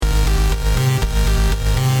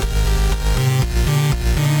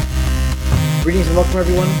Greetings and welcome,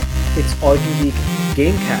 everyone. It's All You Can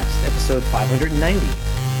Geek Gamecast, episode 590.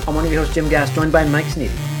 I'm one of your hosts, Jim Gass, joined by Mike Sneedy.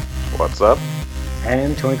 What's up?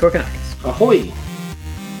 And Tony Korkanakis. Ahoy!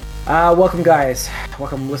 Welcome, guys.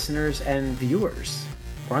 Welcome, listeners and viewers.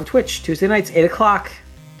 We're on Twitch, Tuesday nights, 8 o'clock.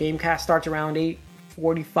 Gamecast starts around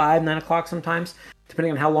 8:45, 9 o'clock sometimes,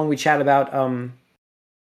 depending on how long we chat about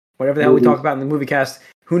whatever the hell we talk about in the movie cast.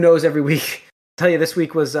 Who knows every week? I'll tell you, this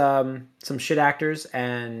week was some shit actors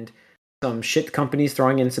and some shit companies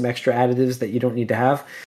throwing in some extra additives that you don't need to have.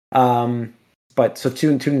 But so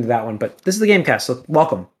tune into that one. But this is the Gamecast, so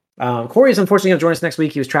welcome. Corey is unfortunately going to join us next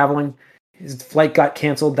week. He was traveling. His flight got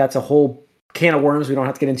canceled. That's a whole can of worms we don't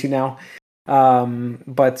have to get into now.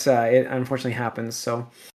 But it unfortunately happens. So,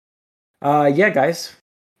 yeah, guys,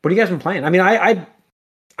 what have you guys been playing? I mean,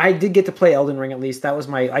 I did get to play Elden Ring at least. That was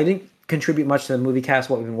I didn't contribute much to the movie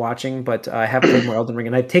cast, what we've been watching, but I have played more Elden Ring,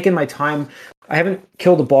 and I've taken my time. I haven't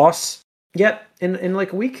killed a boss yet in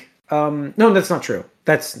like a week. No, that's not true.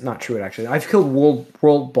 That's not true, actually. I've killed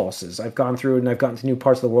world bosses. I've gone through and I've gotten to new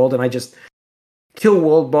parts of the world, and I just kill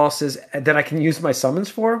world bosses that I can use my summons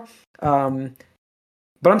for. But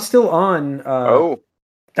I'm still on.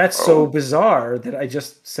 That's so bizarre that I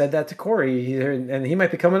just said that to Corey, and he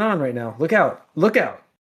might be coming on right now. Look out! Look out!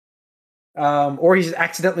 Or he's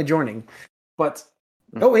accidentally joining. But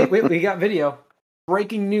wait, we got video.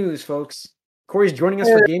 Breaking news, folks. Corey's joining us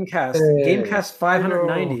for Gamecast. Gamecast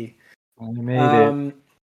 590. I made it.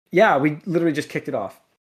 Yeah, we literally just kicked it off.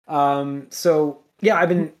 So yeah, I've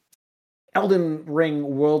been Elden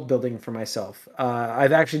Ring world building for myself.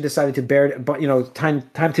 I've actually decided to bear it, but time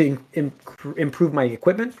to improve my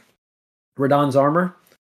equipment. Radahn's armor,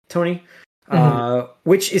 Tony,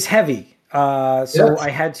 which is heavy. So I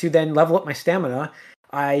had to then level up my stamina.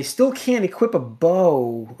 I still can't equip a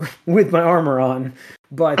bow with my armor on,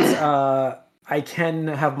 but I can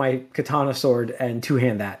have my katana sword and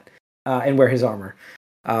two-hand that and wear his armor.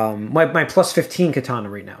 My plus 15 katana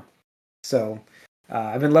right now. So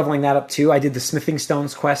I've been leveling that up too. I did the smithing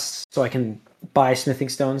stones quests, so I can buy smithing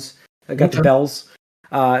stones. I got the bells.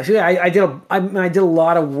 So yeah, I did a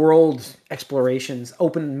lot of world explorations,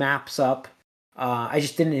 open maps up. I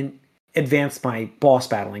just didn't advance my boss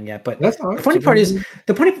battling yet. But the funny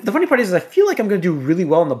part is I feel like I'm going to do really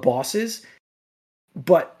well on the bosses.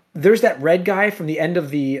 But there's that red guy from the end of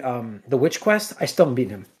the witch quest. I still haven't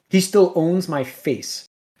beaten him. He still owns my face.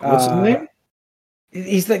 What's his name?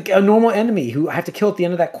 He's like a normal enemy who I have to kill at the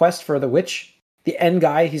end of that quest for the witch. The end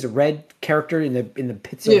guy, he's a red character in the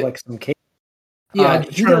pits of like some cave. Yeah, I'm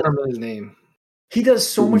trying to remember his name. He does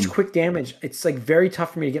so much quick damage. It's like very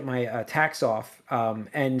tough for me to get my attacks off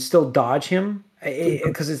and still dodge him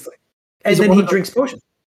because it's like, and then he drinks potions.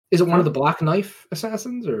 Is it one of the Black Knife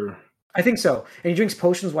assassins, or? I think so. And he drinks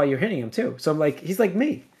potions while you're hitting him too. So I'm like, he's like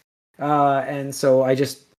me. And so I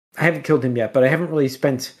haven't killed him yet, but I haven't really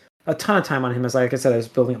spent a ton of time on him. As like I said, I was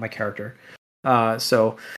building up my character.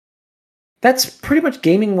 So that's pretty much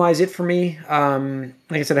gaming wise it for me.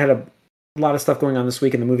 Like I said, I had a lot of stuff going on this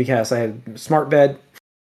week in the movie cast. I had smart bed,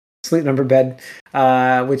 sleep number bed,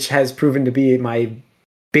 which has proven to be my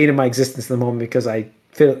bane of my existence in the moment because I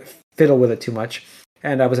fiddle with it too much.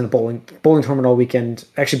 And I was in a bowling tournament all weekend.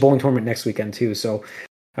 Actually, bowling tournament next weekend too. So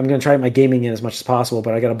I'm going to try my gaming in as much as possible.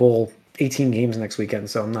 But I got to bowl 18 games next weekend,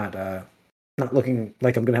 so I'm not looking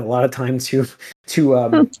like I'm going to have a lot of time to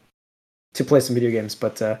play some video games.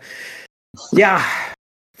 But yeah,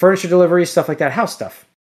 furniture delivery, stuff like that, house stuff.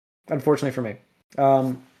 Unfortunately for me.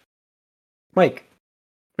 Mike,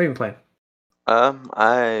 what have you been playing?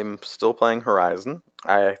 I'm still playing Horizon.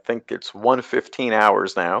 I think it's 115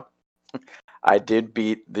 hours now. I did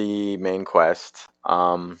beat the main quest.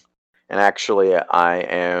 And actually, I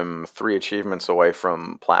am 3 achievements away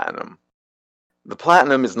from Platinum. The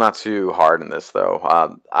Platinum is not too hard in this, though.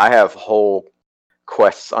 I have whole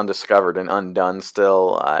quests undiscovered and undone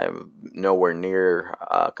still. I'm nowhere near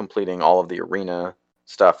completing all of the arena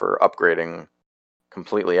stuff or upgrading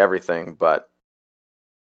completely everything, but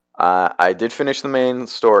I did finish the main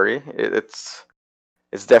story.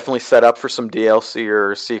 It's definitely set up for some DLC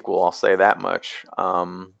or sequel, I'll say that much.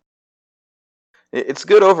 It's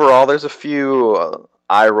good overall. There's a few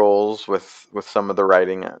eye rolls with some of the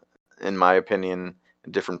writing, in my opinion,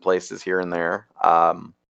 in different places here and there.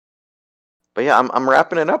 But yeah, I'm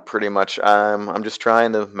wrapping it up pretty much. I'm just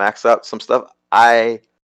trying to max out some stuff. I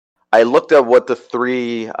looked at what the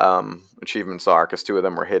 3 achievements are, because 2 of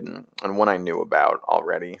them were hidden, and one I knew about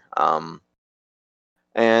already.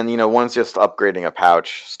 And one's just upgrading a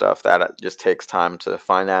pouch stuff that just takes time to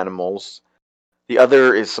find animals. The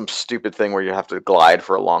other is some stupid thing where you have to glide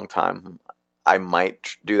for a long time. I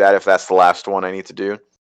might do that if that's the last one I need to do.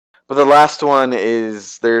 But the last one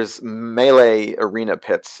is there's melee arena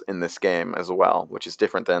pits in this game as well, which is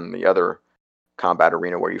different than the other combat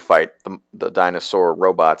arena where you fight the dinosaur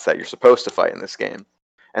robots that you're supposed to fight in this game.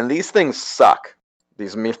 And these things suck,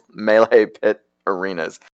 these melee pit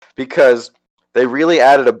arenas, because they really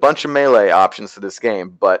added a bunch of melee options to this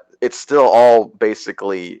game, but it's still all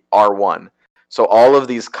basically R1. So all of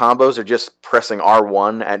these combos are just pressing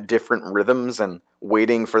R1 at different rhythms and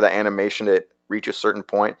waiting for the animation to reach a certain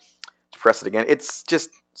point to press it again. It's just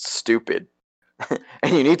stupid.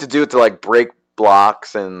 And you need to do it to like break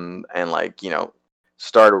blocks and like,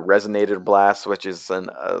 start a resonator blast, which is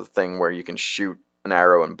a thing where you can shoot an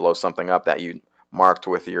arrow and blow something up that you marked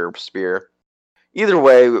with your spear. Either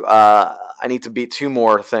way, I need to beat two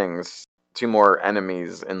more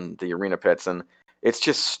enemies in the arena pits, and it's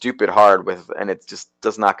just stupid hard and it just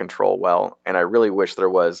does not control well. And I really wish there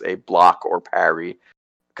was a block or parry,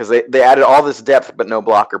 because they added all this depth but no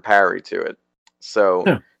block or parry to it. So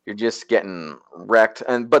you're just getting wrecked.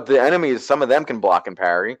 But the enemies, some of them can block and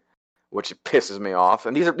parry, which pisses me off.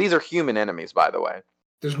 And these are human enemies, by the way.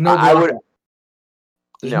 There's no block.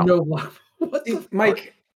 There's no block. What the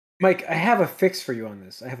Mike, I have a fix for you on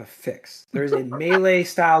this. I have a fix. There's a melee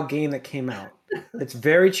style game that came out. It's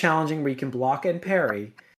very challenging, where you can block and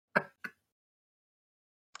parry.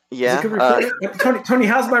 Yeah. Tony,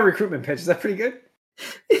 how's my recruitment pitch? Is that pretty good?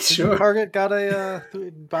 Sure. Target got a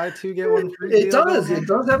buy two get one free. It does. It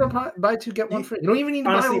does have a buy two get one free. You don't even need to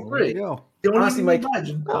buy one free. Honestly, Mike,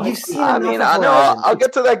 you've seen. I mean, I know I'll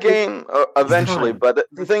get to that game eventually, but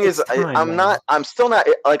the thing is, I'm still not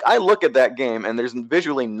like, I look at that game and there's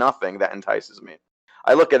visually nothing that entices me.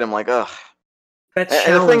 I look at him like, ugh. And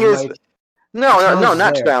the thing is,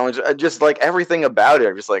 not challenge. Just like everything about it,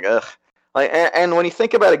 I'm just like, ugh. Like, and when you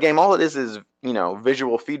think about a game, all it is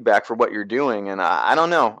visual feedback for what you're doing, and I don't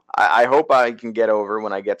know. I hope I can get over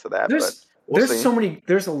when I get to that.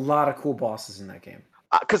 There's a lot of cool bosses in that game.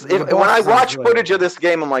 Because when I watch footage of this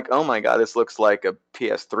game, I'm like, oh my god, this looks like a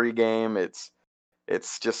PS3 game. It's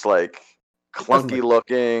just like clunky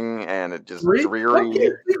looking, and it just dreary.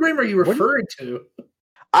 What game are you referring to?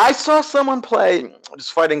 I saw someone play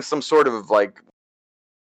just fighting some sort of like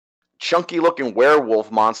chunky looking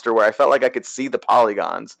werewolf monster where I felt like I could see the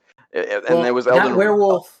polygons, and there was Elden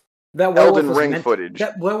Ring footage.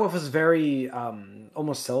 That werewolf was very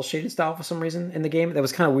almost cell shaded style for some reason in the game. That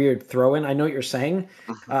was kind of weird throw in. I know what you're saying,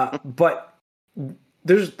 but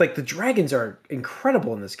there's like the dragons are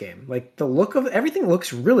incredible in this game. Like the look of everything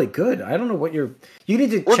looks really good. I don't know what you need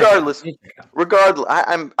to regardless.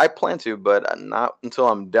 I plan to, but not until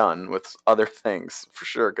I'm done with other things for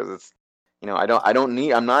sure, because it's I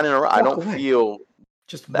don't feel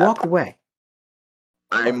just walk away.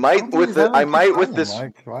 I might with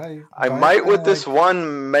this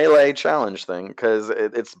one melee challenge thing, because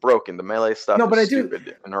it's broken. The melee stuff is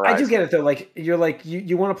stupid in Horizon. I do get it though. Like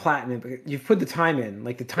you want to platinum, but you've put the time in.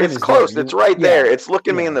 Like the time is close. It's right there. It's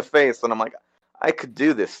looking me in the face, and I'm like, I could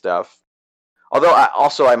do this stuff. Although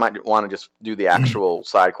I might want to just do the actual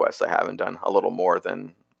side quests I haven't done a little more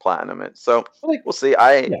than platinum it. So we'll see.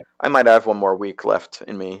 I might have one more week left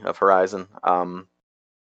in me of Horizon.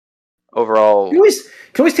 Overall, you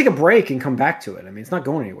can always take a break and come back to it. I mean, it's not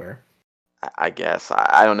going anywhere. I guess.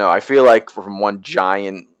 I don't know. I feel like from one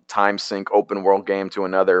giant time sink open world game to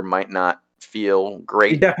another might not feel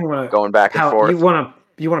great. You definitely want to going back and forth. You want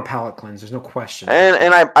a palate cleanse. There's no question.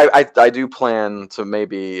 And I do plan to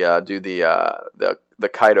maybe do the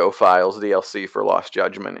Kaido Files DLC for Lost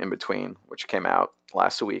Judgment in between, which came out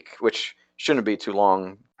last week, which shouldn't be too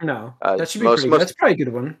long. No, that should be pretty good. That's probably a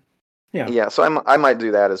good one. Yeah. So I might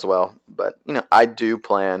do that as well. But I do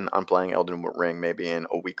plan on playing Elden Ring maybe in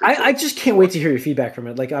a week or two. I just can't wait to hear your feedback from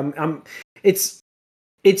it. Like it's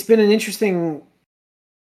been an interesting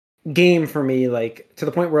game for me, like to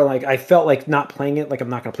the point where like I felt like not playing it, like I'm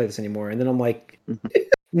not gonna play this anymore. And then I'm like,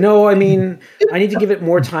 no, I mean, I need to give it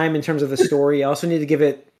more time in terms of the story. I also need to give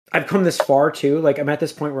it. I've come this far too. Like I'm at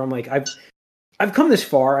this point where I'm like, I've come this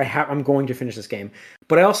far. I'm going to finish this game,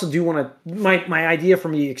 but I also do want to. My idea for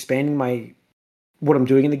me expanding what I'm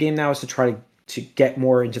doing in the game now is to try to get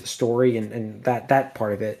more into the story and that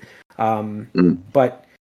part of it. But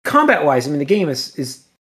combat wise, I mean, the game is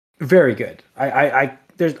very good.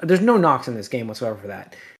 There's no knocks in this game whatsoever for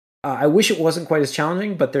that. I wish it wasn't quite as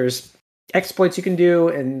challenging, but there's exploits you can do,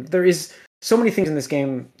 and there is so many things in this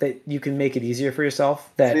game that you can make it easier for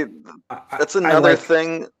yourself. That's another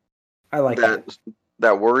thing. I like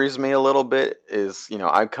that worries me a little bit is,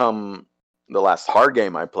 the last hard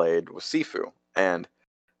game I played was Sifu, and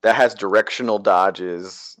that has directional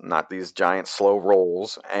dodges, not these giant slow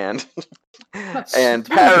rolls, and and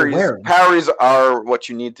parries are what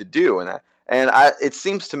you need to do, and it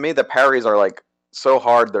seems to me that parries are like so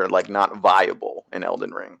hard they're like not viable in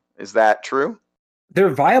Elden Ring. Is that true? They're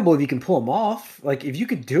viable if you can pull them off. Like if you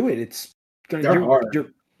could do it, it's gonna. They're hard.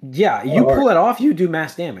 You pull it off, you do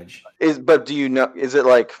mass damage. But do you know? Is it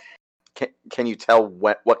like? Can you tell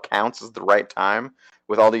what counts as the right time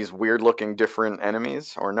with all these weird looking different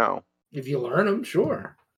enemies, or no? If you learn them,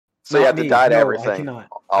 sure. So you have to die to everything. I cannot.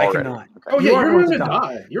 Already. I cannot. Okay. Oh yeah, you're going to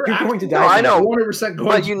die. You're going to die. No, I know. 100% going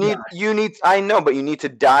but to you die. need. I know, but you need to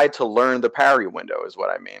die to learn the parry window. Is what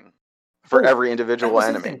I mean. For every individual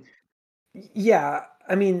enemy. Yeah,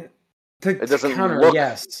 I mean, it doesn't counter, look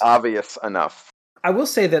yes. obvious enough. I will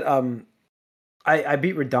say that I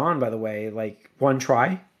beat Radahn, by the way, like one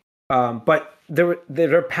try. But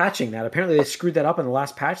they're patching that. Apparently, they screwed that up in the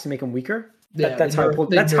last patch to make him weaker. Yeah, that's how I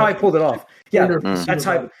pulled it off. Yeah, that's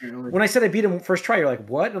how. Apparently. When I said I beat him first try, you're like,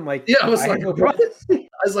 "What?" And I'm like, "Yeah." I was like, "What?" I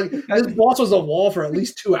was like, "This boss was a wall for at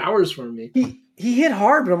least 2 hours for me." He hit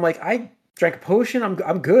hard, but I'm like, I drank a potion.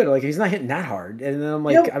 I'm good. Like he's not hitting that hard. And then I'm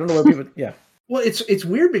like, I don't know where people. Yeah. Well, it's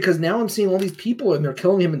weird because now I'm seeing all these people and they're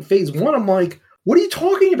killing him in phase 1. I'm like, what are you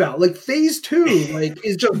talking about? Like phase 2, like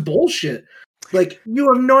is just bullshit. Like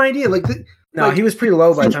you have no idea. He was pretty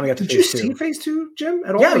low by the time I got to phase 2. Did you see phase 2, Jim?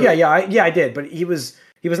 At all? Yeah. I did, but he was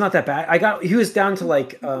not that bad. He was down to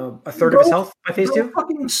like a third of his health by phase 2.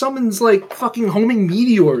 Fucking summons like fucking homing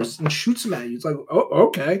meteors and shoots them at you. It's like, oh,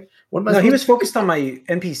 okay. He was focused on my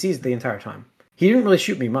NPCs the entire time. He didn't really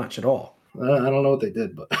shoot me much at all. I don't know what they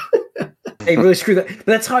did, but they really screwed that. But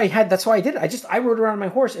that's how I did it. I rode around my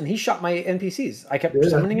horse and he shot my NPCs. I kept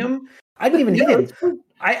summoning him. I didn't even hit him.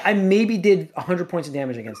 I maybe did 100 points of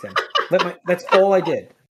damage against him. That's all I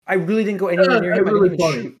did. I really didn't go anywhere near him. Really I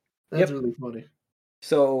didn't even shoot. That's really funny.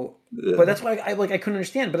 So, but that's why I couldn't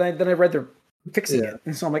understand. But then I read they're fixing it,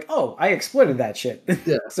 and so I'm like, oh, I exploited that shit.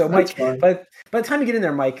 Yeah. So, Mike, but by the time you get in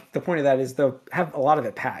there, Mike, the point of that is they'll have a lot of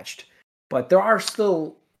it patched, but there are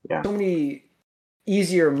still so many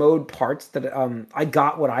easier mode parts that I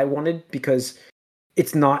got what I wanted because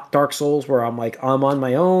it's not Dark Souls where I'm like I'm on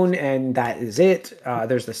my own and that is it.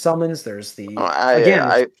 There's the summons. There's the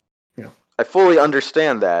I fully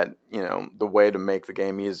understand that, the way to make the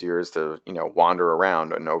game easier is to, wander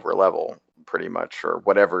around and over level pretty much, or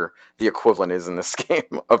whatever the equivalent is in this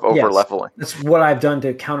game of over leveling. That's what I've done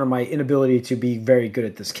to counter my inability to be very good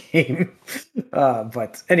at this game.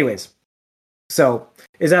 But anyways, so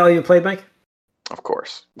is that all you played, Mike? Of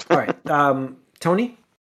course. All right. Tony?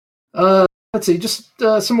 Let's see, just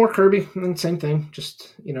some more Kirby, and same thing.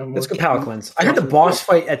 Just more let's go palate cleanse. I heard the boss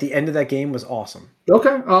fight at the end of that game was awesome.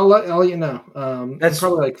 Okay, I'll let you know. That's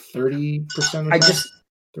probably like 30%.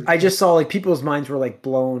 I just saw like people's minds were like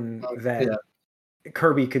blown that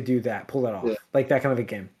Kirby could do that, pull that off, like that kind of a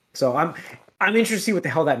game. So I'm interested to see what the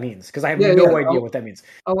hell that means because I have no idea what that means.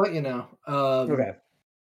 I'll let you know. Okay.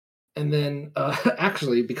 And then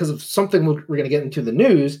actually, because of something we're going to get into the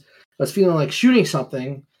news, I was feeling like shooting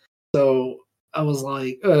something. So I was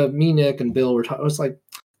like, me, Nick, and Bill were talking. I was like,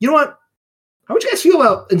 you know what? How would you guys feel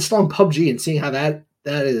about installing PUBG and seeing how that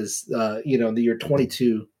is, in the year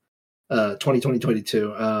 2022? So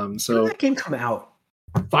when did that game come out?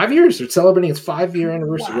 5 years. It's celebrating its 5-year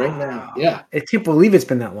anniversary right now. Yeah, I can't believe it's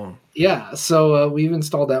been that long. Yeah. So we've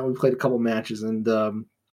installed that. We played a couple matches, and it's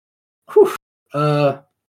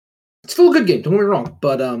still a good game. Don't get me wrong,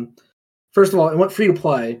 but first of all, it went free to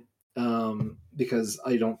play. Because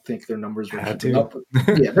I don't think their numbers were keeping up.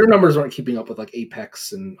 Their numbers weren't keeping up with like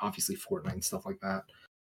Apex and obviously Fortnite and stuff like that.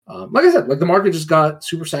 Like I said, like the market just got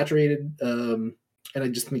super saturated, and I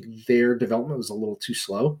just think their development was a little too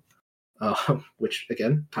slow, which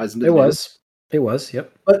again ties into it was,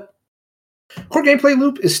 yep. But core gameplay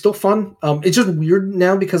loop is still fun. It's just weird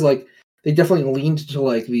now because like they definitely leaned to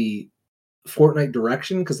like the Fortnite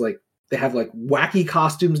direction because like they have like wacky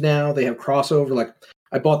costumes now. They have crossover like.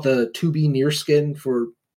 I bought the 2B Nier skin for,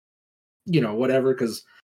 whatever, because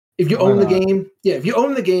if you own the game,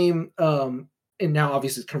 and now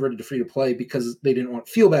obviously it's converted to free to play because they didn't want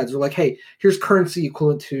feel bads. They're like, hey, here's currency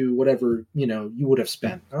equivalent to whatever, you would have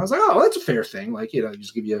spent. And I was like, oh, that's a fair thing. Like,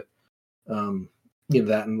 just give you,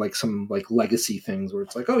 that and like some like legacy things where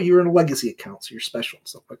it's like, oh, you're in a legacy account, so you're special and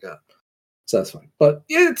stuff like that. So that's fine. But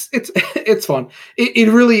yeah, it's fun.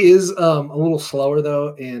 It really is a little slower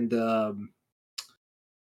though. And,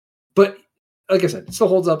 but like I said, it still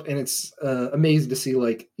holds up, and it's amazing to see,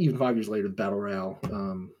 like, even 5 years later, the Battle Royale,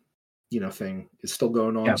 thing is still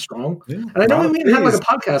going on strong. Yeah. And I know we even had like a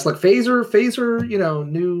podcast, like Phaser,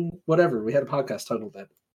 new whatever. We had a podcast titled that.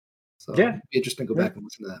 So Yeah. it'd be interesting to go back and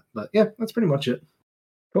listen to that. But yeah, that's pretty much it.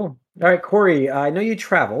 Cool. All right, Corey. I know you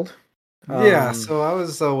traveled. Yeah, so I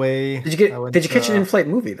was away. Did you I went Did you catch an to- in-flight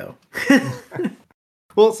movie though?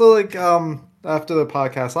 Well, so like after the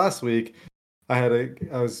podcast last week, I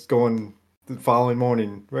was going the following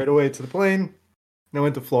morning right away to the plane. And I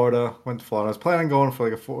went to Florida. I was planning on going for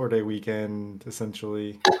like a 4-day weekend,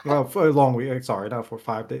 essentially. Well, for a long week. Sorry, not for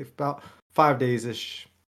 5 days. About 5 days ish.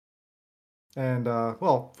 And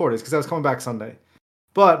 4 days because I was coming back Sunday.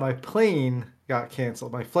 But my plane got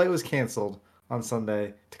canceled. My flight was canceled on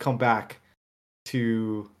Sunday to come back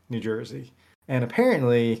to New Jersey. And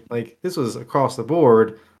apparently, like, this was across the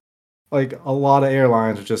board. Like, a lot of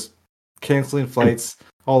airlines were just canceling flights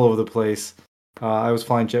all over the place. I was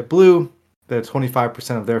flying JetBlue. That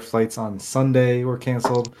 25% of their flights on Sunday were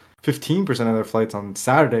canceled. 15% of their flights on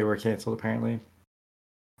Saturday were canceled, apparently.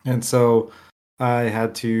 And so I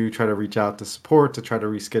had to try to reach out to support to try to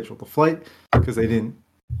reschedule the flight because they didn't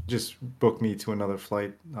just book me to another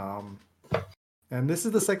flight. And this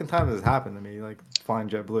is the second time this has happened to me, like flying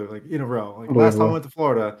JetBlue, like in a row. Like last time I went to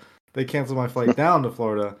Florida, they canceled my flight down to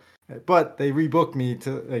Florida, but they rebooked me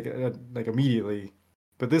to like immediately.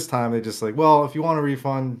 But this time they just like, well, if you want a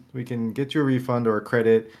refund, we can get you a refund or a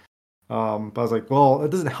credit. But I was like, well,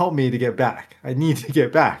 it doesn't help me to get back. I need to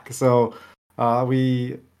get back. So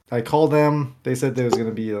I called them. They said there was going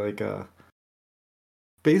to be like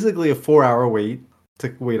basically a 4-hour wait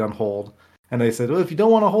to wait on hold. And they said, well, if you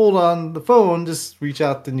don't want to hold on the phone, just reach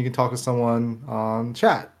out and you can talk to someone on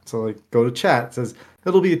chat. So like go to chat. It says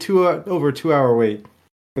it'll be over a 2-hour wait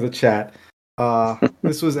for the chat.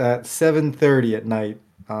 This was at 7:30 at night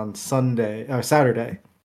on Saturday.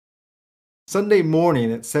 Sunday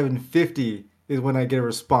morning at 7:50 is when I get a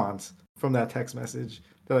response from that text message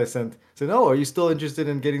that I sent. Said, oh, are you still interested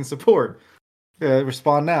in getting support?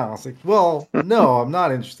 Respond now. I was like, well, no, I'm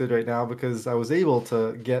not interested right now because I was able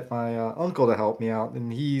to get my uncle to help me out,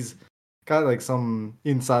 and he's got like some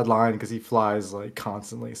inside line because he flies like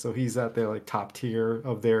constantly, so he's at their like top tier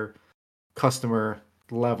of their customer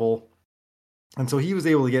level, and so he was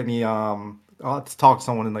able to get me to talk to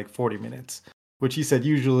someone in like 40 minutes, which he said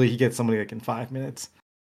usually he gets somebody like in 5 minutes.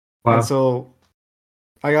 Wow. And so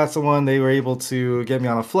I got someone. They were able to get me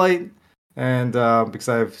on a flight, and because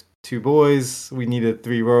I have 2 boys, we needed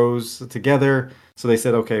 3 rows together. So they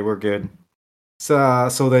said, okay, we're good. So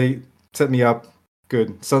they set me up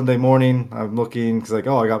good. Sunday morning, I'm looking because like,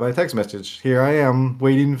 oh, I got my text message. Here I am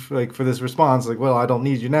waiting for this response. Like, well, I don't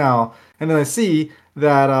need you now. And then I see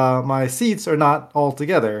that my seats are not all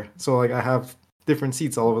together. So like I have different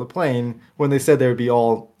seats all over the plane when they said they would be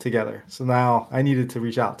all together. So now I needed to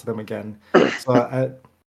reach out to them again. So I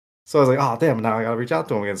was like, oh, damn, now I got to reach out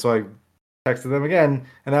to them again. So I texted them again,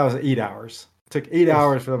 and that was 8 hours. It took 8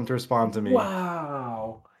 hours for them to respond to me.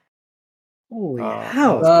 Wow. Holy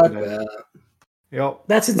hell. Yep.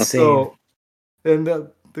 That's insane. So, and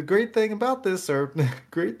the great thing about this, or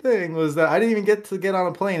great thing, was that I didn't even get on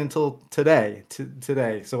a plane until today.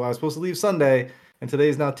 Today. So I was supposed to leave Sunday, and today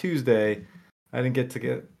is now Tuesday. I didn't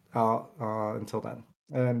get out until then.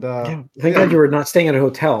 And thank God you were not staying at a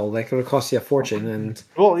hotel. That could have cost you a fortune. And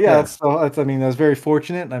well, that's I mean, I was very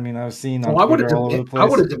fortunate. I mean, I was seen on Twitter all over the place. I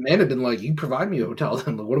would have demanded, and like, you provide me a hotel.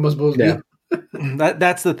 Then what am I supposed to do?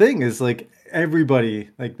 That's the thing is like everybody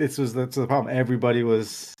like that's the problem. Everybody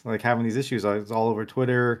was like having these issues. It was all over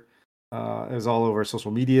Twitter. It was all over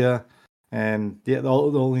social media. And the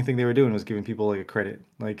only thing they were doing was giving people like a credit.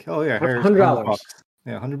 Like, oh yeah, here's $100.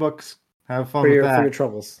 Yeah, $100. Have fun with that. For your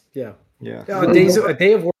troubles. Yeah. Yeah. A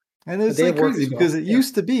day of work. And it's like crazy because it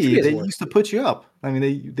used to be they used to put you up. I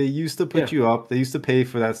mean, they used to put you up. They used to pay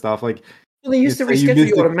for that stuff. Like, well, they used to reschedule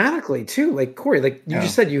you automatically too. Like Corey, like you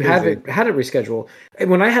just said, you haven't had it rescheduled.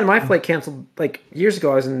 And when I had my flight canceled like years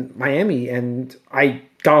ago, I was in Miami and I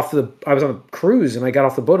was on a cruise and I got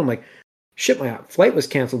off the boat. I'm like, shit, my flight was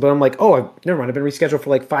canceled. But I'm like, oh, never mind. I've been rescheduled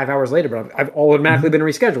for like 5 hours later, but I've automatically been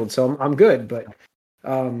rescheduled, so I'm good. But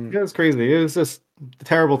it was crazy. It was just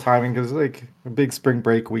terrible timing because like a big spring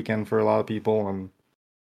break weekend for a lot of people, and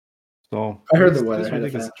so I heard the weather had a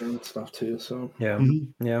factor and stuff too. So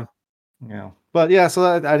yeah. But yeah, so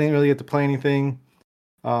I didn't really get to play anything.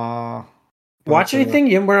 Watch anything?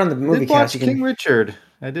 You weren't on the movie cast. King Richard.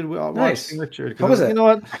 I did watch King Richard. How was it? You know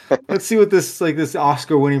what? Let's see what this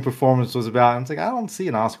Oscar-winning performance was about. And it's like I don't see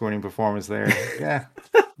an Oscar-winning performance there. Yeah,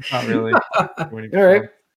 not really. All right.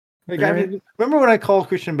 Like, I mean, remember when I called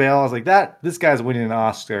Christian Bale? I was like, this guy's winning an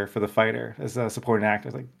Oscar for The Fighter as a supporting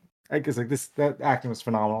actor. That acting was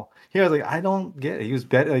phenomenal. Here I was like, I don't get it. He was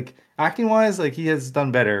better, like acting wise, like he has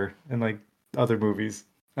done better in like other movies.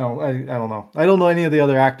 I don't know. I don't know any of the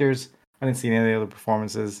other actors. I didn't see any of the other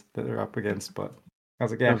performances that they're up against, but I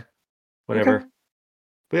was like, yeah, whatever. Okay.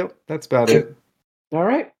 But yep, that's about it. All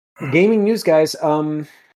right. Gaming news, guys.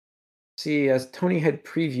 See, as Tony had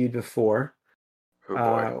previewed before,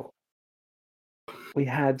 Oh boy. we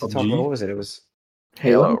had to talk PUBG? about, what was it? It was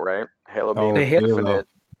Halo, right? Halo being Oh, Halo. infinite.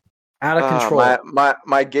 out of control.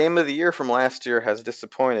 My game of the year from last year has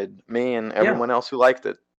disappointed me and everyone else who liked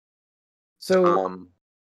it. So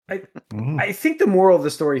I think the moral of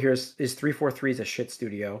the story here is 343 is a shit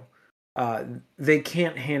studio. They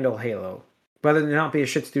can't handle Halo. Whether they not be a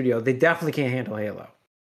shit studio, they definitely can't handle Halo.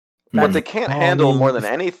 What they can't handle more than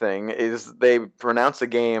anything is they pronounce a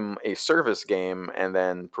game a service game and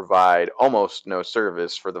then provide almost no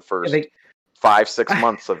service for the first 5-6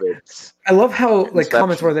 months of it. I love how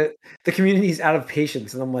comments were that the community is out of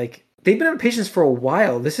patience, and I'm like, they've been out of patience for a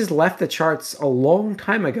while. This has left the charts a long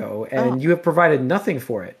time ago, and you have provided nothing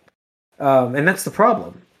for it. And that's the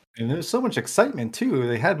problem. And there's so much excitement too.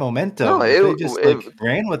 They had momentum. No, if they just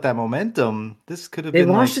ran with that momentum, this could have been.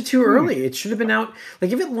 They launched it too early. It should have been out.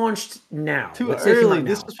 Like if it launched now, too early.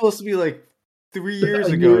 This was supposed to be like 3 years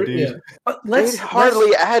ago, dude. Yeah. But they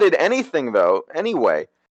hardly added anything though. Anyway,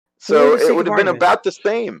 so it would have been about the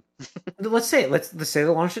same. Let's say they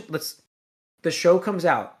launched it. The show comes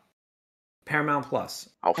out, Paramount Plus,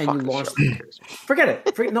 and you launch. Forget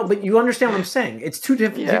it. No, but you understand what I'm saying. It's two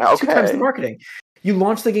different. Yeah, two times the marketing. You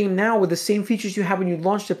launch the game now with the same features you had when you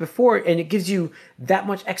launched it before, and it gives you that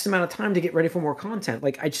much X amount of time to get ready for more content.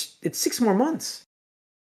 It's 6 more months.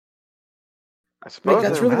 I suppose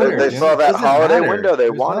that's really weird. They saw that holiday window.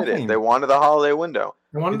 They wanted it. They wanted the holiday window.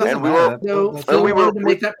 They wanted to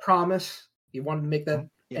make that promise. You wanted to make that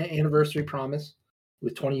anniversary promise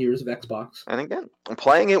with 20 years of Xbox. And again,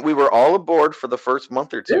 playing it, we were all aboard for the first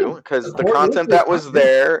month or two because the content that was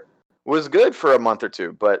there was good for a month or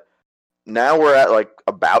two, but now we're at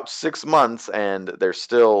about 6 months and there's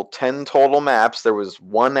still 10 total maps. There was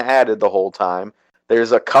one added the whole time.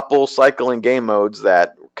 There's a couple cycling game modes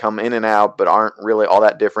that come in and out but aren't really all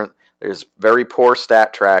that different. There's very poor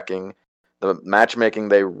stat tracking. The matchmaking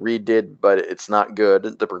they redid, but it's not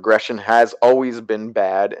good. The progression has always been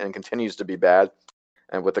bad and continues to be bad.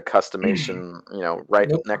 And with the customation,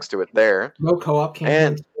 next to it there. No co-op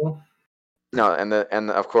campaigns. No,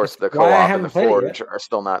 and of course the co-op and the Forge are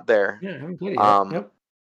still not there. Yeah, I haven't played it yet.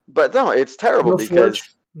 But no, it's terrible because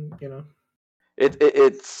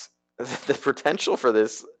it's the potential for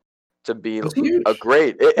this to be a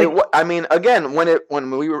great. I mean, again, when it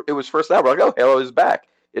was first out, we're like, oh, Halo is back.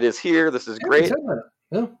 It is here. This is great.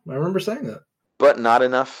 Yeah, I remember saying that. But not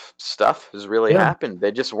enough stuff has really happened.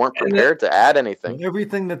 They just weren't prepared to add anything.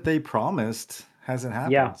 Everything that they promised hasn't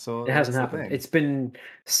happened. Yeah, so it hasn't happened. It's been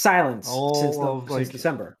silence since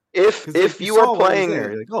December. If you are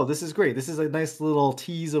playing, oh, this is great. This is a nice little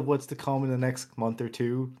tease of what's to come in the next month or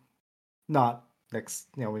two. Not next.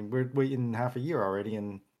 We're waiting half a year already,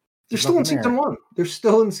 and they're still in season one. They're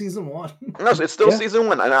still in season one. No, it's still season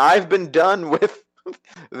one, and I've been done with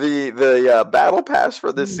the battle pass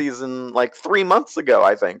for this season 3 months ago.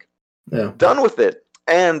 I think. Yeah. Done with it,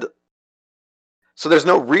 and. So there's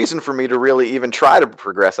no reason for me to really even try to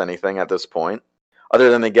progress anything at this point,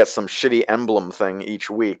 other than they get some shitty emblem thing each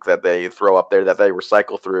week that they throw up there that they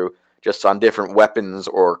recycle through just on different weapons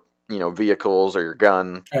or vehicles or your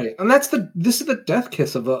gun. Right, and this is the death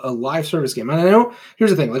kiss of a live service game. And I know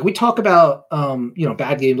here's the thing: we talk about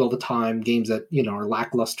bad games all the time, games that are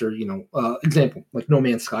lackluster. Example like No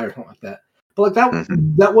Man's Sky or something like that. But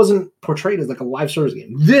that wasn't portrayed as a live service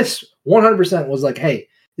game. This 100% was hey,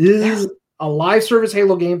 this is a live service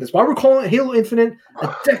Halo game. That's why we're calling it Halo Infinite.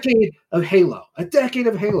 A decade of Halo. And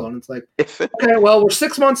it's okay, well, we're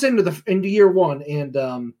 6 months into year one, and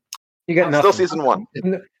you got still season one.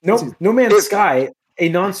 No Man's Sky, a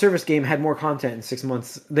non-service game, had more content in 6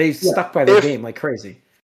 months. They stuck by their game like crazy.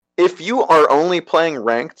 If you are only playing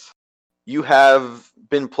ranked, you have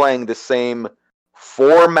been playing the same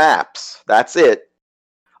 4 maps. That's it.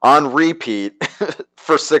 On repeat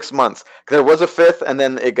for 6 months. There was a 5th, and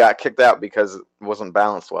then it got kicked out because it wasn't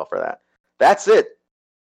balanced well for that. That's it.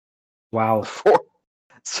 Wow.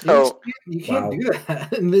 So you can't do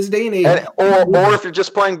that in this day and age. Or if you're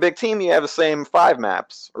just playing big team, you have the same 5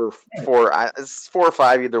 maps or 4. It's 4 or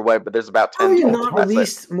 5 either way, but there's about 10. How have you not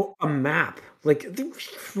released a map?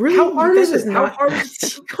 Really? How hard is it? How hard is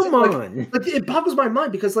it? Come on. It boggles my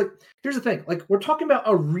mind because here's the thing. We're talking about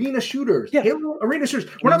arena shooters. Yeah. Halo arena shooters.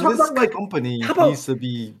 We're not talking about company needs to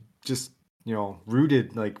be just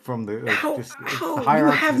rooted from the how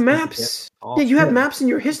you have maps. You have maps in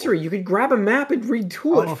your history. You could grab a map and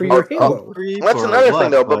retool it for your Halo. That's another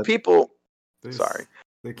thing though, but people sorry.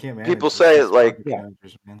 They can't manage people say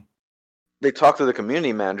they talked to the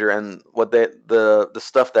community manager, and what the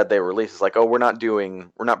stuff that they release is like, oh, we're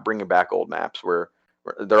not bringing back old maps.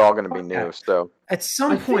 They're all going to be new. So at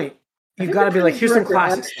some I point, think you've got to be like, here's some director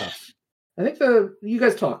classic asked- stuff. I think you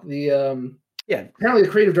guys talked. Yeah. Apparently, the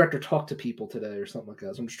creative director talked to people today or something like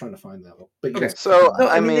that. So I'm just trying to find that. But Okay. yes. so No,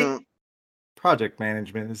 I I mean, mean, Project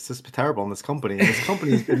management is just terrible in this company. And this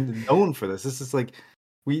company's been known for this. This is like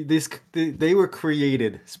they were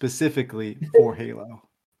created specifically for Halo.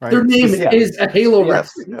 Right? their name is a Halo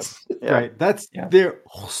Yes, reference. yeah. Right. That's their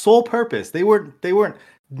sole purpose. They weren't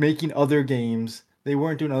making other games. They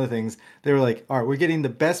weren't doing other things. They were like, all right, we're getting the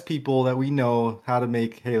best people that we know how to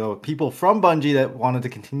make Halo. People from Bungie that wanted to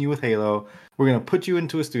continue with Halo. We're going to put you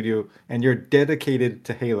into a studio and you're dedicated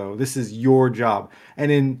to Halo. This is your job.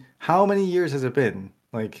 And in how many years has it been?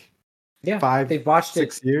 Like 5, they've watched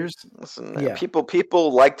 6 years? Listen, Yeah.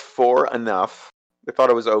 people liked 4 enough. They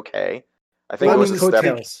thought it was okay. I think Well, it was I a mean, step.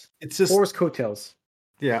 coattails. It's just 4's coattails.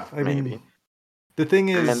 yeah. I Maybe. mean, the thing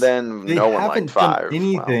is, And then they no one haven't liked 5. done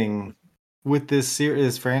anything with this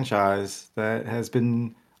series franchise that has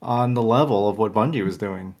been on the level of what Bungie was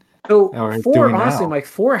doing. So Or is 4, doing honestly, now. like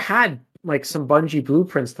 4 had like some Bungie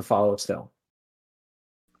blueprints to follow still.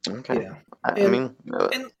 Okay. Yeah. I mean,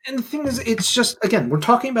 And the thing is, it's just, again, we're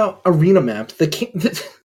talking about arena maps.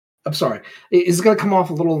 I'm sorry, it's going to come off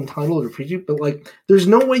a little entitled or preachy, but like, there's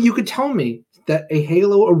no way you could tell me that a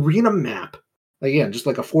Halo arena map, again, just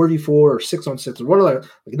like a 4v4 or 6-on-6 or whatever,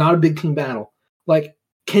 like not a big team battle, like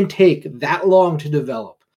can take that long to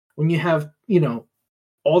develop when you have,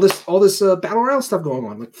 all this battle royale stuff going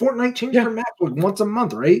on. Like Fortnite changes their map like once a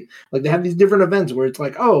month, right? Like they have these different events where it's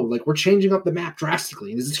like, oh, like we're changing up the map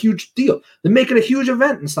drastically. And this is a huge deal. They're making a huge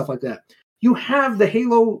event and stuff like that. You have the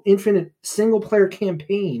Halo Infinite single player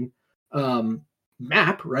campaign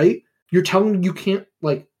map, right? You're telling me you can't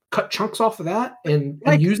like cut chunks off of that and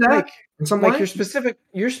use that in some way?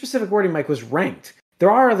 Your specific wording, Mike, was ranked.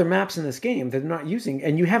 There are other maps in this game that they're not using,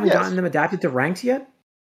 and you haven't gotten them adapted to ranked yet?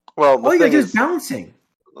 well, the All you gotta thing do is is balancing.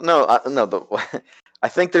 no. I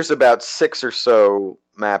think there's about 6 or so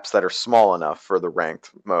maps that are small enough for the ranked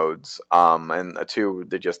modes, and 2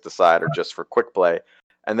 they just decide are just for quick play,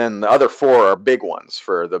 and then the other 4 are big ones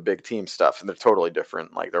for the big team stuff, and they're totally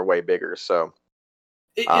different. Like they're way bigger, so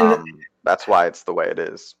that's why it's the way it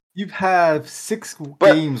is. You have 6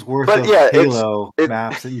 games worth of Halo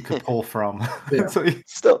maps that you could pull from. So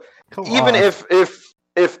still, even if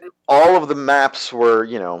all of the maps were,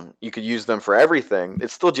 you could use them for everything,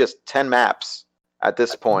 it's still just 10 maps at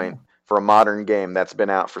this point for a modern game that's been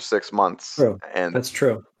out for 6 months. True. And that's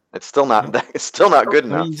true. It's still not good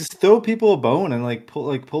enough. You just throw people a bone and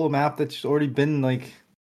pull a map that's already been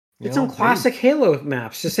It's some classic Halo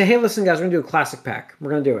maps. Just say, hey, listen, guys, we're gonna do a classic pack.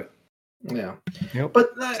 We're gonna do it. Yeah. Yep.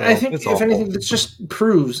 But I think, if anything, this just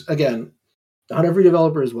proves, again, not every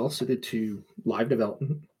developer is well suited to live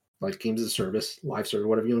development, like games as a service, live server,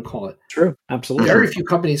 whatever you want to call it. True. Absolutely. Very few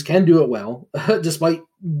companies can do it well, despite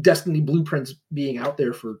Destiny blueprints being out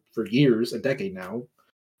there for years, a decade now,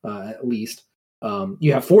 at least.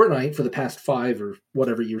 You have Fortnite for the past 5 or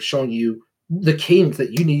whatever years showing you the cadence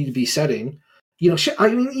that you need to be setting. I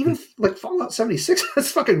mean, even like Fallout 76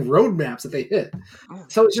 has fucking roadmaps that they hit.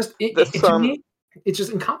 So it's just to me, it's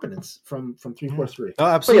just incompetence from 343. Oh,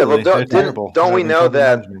 absolutely. Don't we know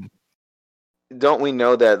that? Don't we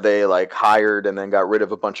know that they hired and then got rid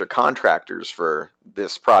of a bunch of contractors for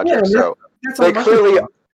this project? So they clearly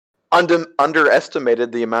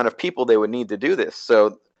underestimated the amount of people they would need to do this.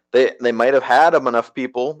 So they might have had enough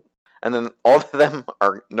people, and then all of them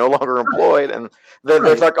are no longer employed, and then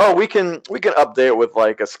they're like, "Oh, we can update it with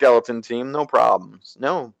a skeleton team, no problems."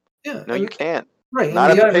 No, you can't. Right,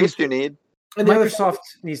 not at the pace you need. And Microsoft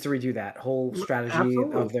needs to redo that whole strategy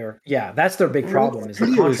of their. Yeah, that's their big problem is the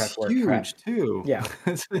contract work. Huge too. Yeah,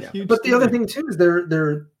 but the other thing too is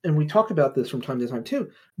they're and we talk about this from time to time too.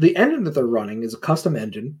 The engine that they're running is a custom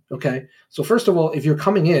engine. Okay, so first of all, if you're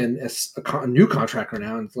coming in as a new contractor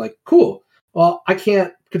now, and it's like, cool. Well, I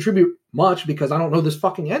can't contribute much because I don't know this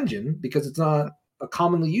fucking engine because it's not a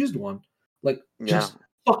commonly used one. Just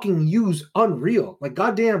fucking use Unreal.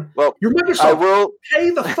 Goddamn. Well, you're Microsoft. I will pay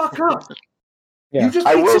the fuck up. Yeah. You just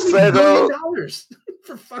I will say though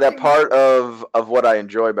for that part of what I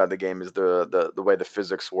enjoy about the game is the way the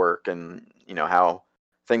physics work and how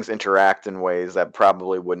things interact in ways that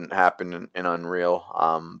probably wouldn't happen in Unreal.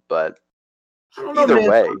 But I don't know, either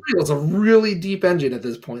way, Unreal's a really deep engine at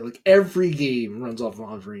this point. Every game runs off of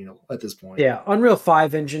Unreal at this point. Yeah, Unreal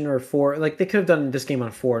 5 engine or 4, they could have done this game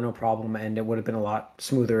on 4, no problem, and it would have been a lot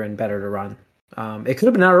smoother and better to run. It could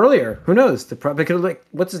have been out earlier. Who knows? They could have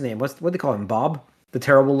what's his name? What do they call him? Bob? the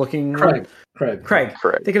terrible looking Craig.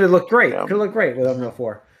 Correct. They could have looked great. Yeah. Could have looked great with Unreal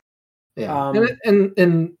 4. Yeah,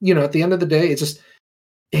 and you know, at the end of the day, it's just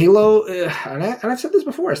Halo. And I've said this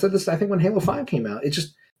before. I said this, I think, when Halo 5 came out.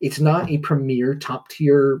 It's not a premier top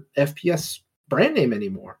tier FPS brand name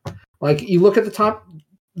anymore. Like, you look at the top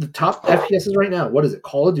FPSs right now. What is it?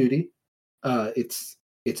 Call of Duty. It's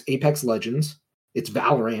Apex Legends. It's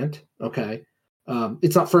Valorant. Okay.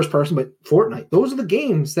 It's not first person, but Fortnite. Those are the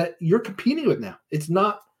games that you're competing with now. It's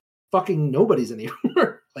not fucking nobody's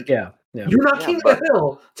anymore. Like, Yeah. you're not King of the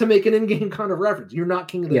Hill, to make an in-game kind of reference. You're not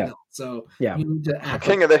King of the Hill. So you need to act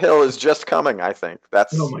King of the Hill is just coming, I think.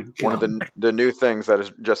 That's one of the new things that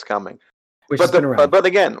is just coming. But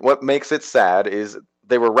again, what makes it sad is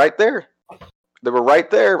they were right there. They were right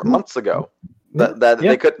there months ago.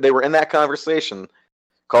 They were in that conversation.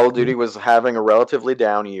 Call of Duty was having a relatively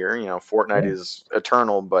down year. You know, Fortnite is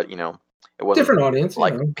eternal, but you know, it wasn't different audience,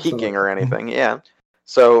 like peaking or anything. Yeah.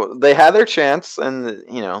 So they had their chance, and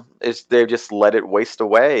you know, they just let it waste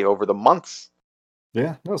away over the months.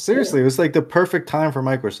 Yeah, no, seriously, it was like the perfect time for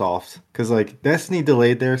Microsoft because like Destiny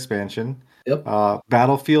delayed their expansion. Yep.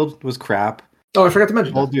 Battlefield was crap. Oh, I forgot to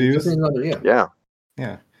mention Call of Duty was,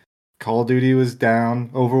 yeah. Call of Duty was down.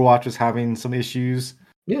 Overwatch was having some issues.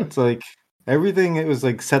 Yeah, it's like everything. It was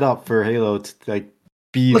like set up for Halo to like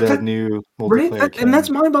be the new multiplayer, and that's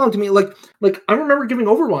mind-boggling to me. Like I remember giving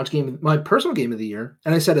Overwatch my personal game of the year,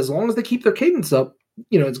 and I said, as long as they keep their cadence up,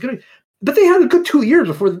 you know, it's good. But they had a good 2 years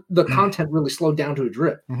before the content really slowed down to a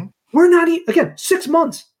drip. Mm-hmm. We're not again 6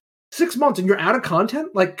 months, and you're out of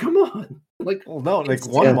content. Like, come on. Like, well, no, like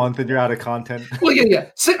 1 month and you're out of content. Well, yeah.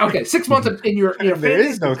 6 months and you're there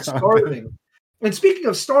is no starving. And speaking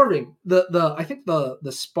of starving, I think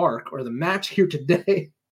the spark or the match here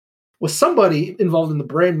today was somebody involved in the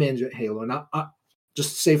brand management at Halo. And I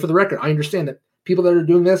just to say for the record, I understand that people that are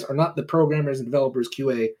doing this are not the programmers and developers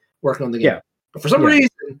QA working on the game. Yeah. But for some reason,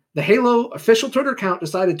 the Halo official Twitter account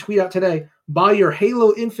decided to tweet out today, buy your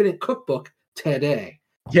Halo Infinite cookbook today.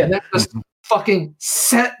 Yeah. And that just fucking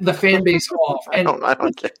set the fan base off. And I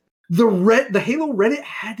don't care. The Halo Reddit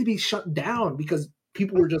had to be shut down because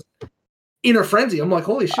people were just in a frenzy. I'm like,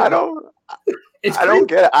 holy shit. I don't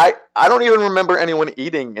get it. I don't even remember anyone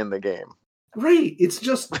eating in the game. Right. It's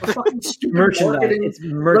just a fucking stupid merchandising. It's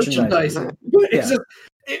merchandising.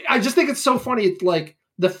 I just think it's so funny. It's like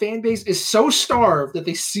the fan base is so starved that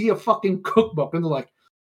they see a fucking cookbook and they're like,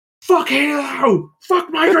 fuck Halo!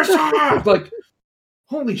 Fuck Microsoft! Like,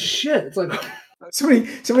 holy shit. It's like somebody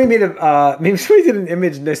made maybe somebody did an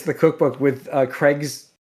image next to the cookbook with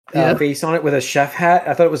Craig's face on it with a chef hat.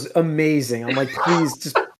 I thought it was amazing. I'm like, please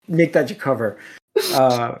just make that your cover.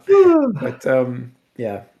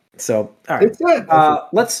 Yeah. So all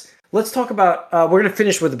right. Let's talk about. We're gonna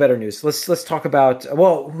finish with the better news. Let's talk about.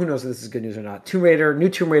 Well, who knows if this is good news or not? New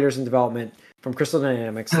Tomb Raiders in development from Crystal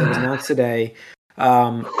Dynamics. It was announced today.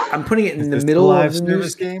 I'm putting it in the middle of the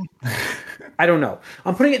news game. I don't know.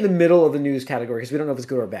 I'm putting it in the middle of the news category because we don't know if it's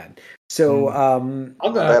good or bad. So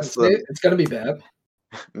it's gonna be bad.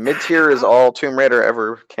 Mid-tier is all Tomb Raider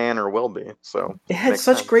ever can or will be. So it had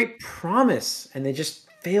such great promise, and they just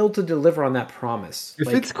failed to deliver on that promise. If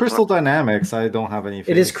it's Crystal Dynamics, I don't have any faith.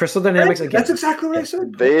 It is Crystal Dynamics again. That's exactly what I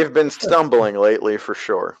said. They've been stumbling lately for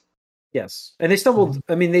sure. Yes, and they stumbled.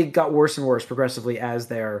 I mean, they got worse and worse progressively as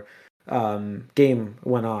their game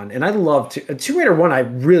went on. And I loved Tomb Raider 1. I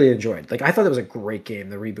really enjoyed. Like, I thought it was a great game.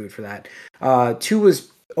 The reboot for that. 2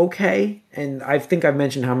 was okay, and I think I've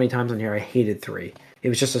mentioned how many times on here I hated 3. It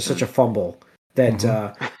was just such a fumble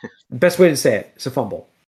that best way to say it. It's a fumble.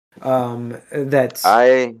 I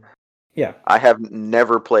have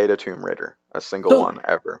never played a Tomb Raider, a single one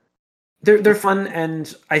ever. They're fun,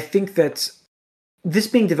 and I think that this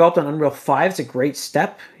being developed on Unreal 5 is a great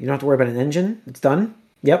step. You don't have to worry about an engine. It's done.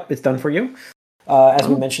 Yep, it's done for you. As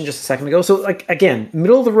we mentioned just a second ago. So, like, again,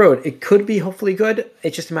 middle of the road. It could be hopefully good.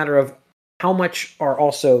 It's just a matter of how much are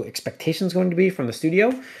also expectations going to be from the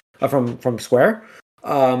studio, from Square.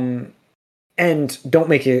 And don't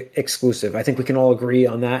make it exclusive. I think we can all agree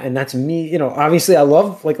on that. And that's me. You know, obviously I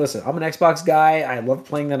love, like, listen, I'm an Xbox guy. I love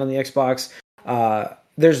playing that on the Xbox.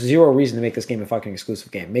 There's zero reason to make this game a fucking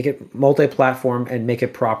exclusive game. Make it multi-platform and make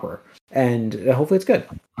it proper. And hopefully it's good.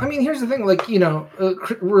 I mean, here's the thing. Like, you know,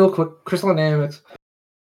 real quick, Crystal Dynamics.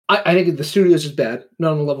 I think the studio is just bad.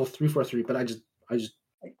 Not on the level 343, but I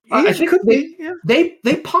think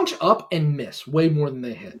they punch up and miss way more than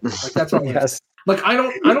they hit. Like, that's all. Yes. Like, I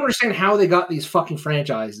don't understand how they got these fucking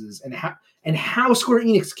franchises and how Square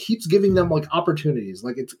Enix keeps giving them like opportunities.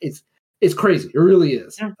 Like, It's crazy. It really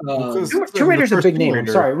is. Yeah. Because Tomb Raider's a first big Tomb name. I'm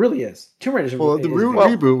Raider- sorry, it really is. Tomb Raider's Well, is the a big name.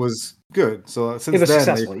 reboot was good. So since was then,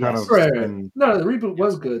 successful, they've kind yes. of Right. been. No, the reboot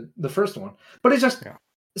was good, the first one, but it's just. Yeah.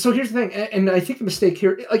 So here's the thing, and I think the mistake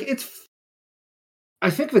here, like it's.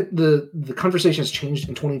 I think that the conversation has changed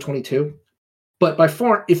in 2022, but by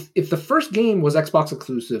far, if the first game was Xbox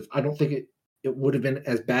exclusive, I don't think it would have been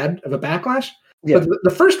as bad of a backlash. Yeah. But the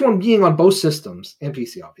first one being on both systems and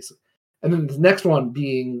PC, obviously, and then the next one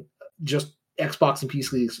being just Xbox and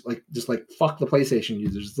PC, like fuck the PlayStation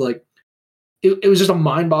users. It's like it was just a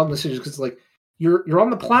mind-boggling decision because like you're on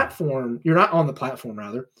the platform, you're not on the platform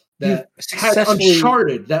rather that has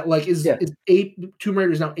Uncharted that like is Tomb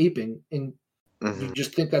Raider is now aping, and you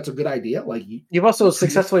just think that's a good idea. Like you've also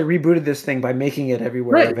successfully rebooted this thing by making it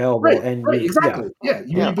everywhere available, and exactly,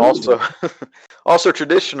 Also,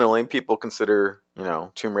 traditionally, people consider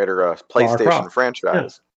Tomb Raider a PlayStation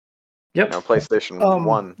franchise. Yep. PlayStation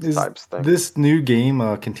 1 types thing. This new game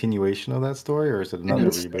a continuation of that story, or is it another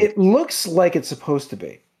reboot? It looks like it's supposed to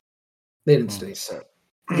be. They didn't state so.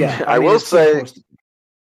 Yeah, I will say,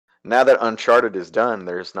 now that Uncharted is done,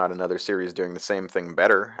 there's not another series doing the same thing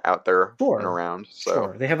better out there and around.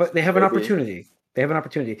 So they have an opportunity. They have an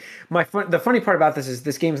opportunity. The funny part about this is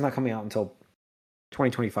this game's not coming out until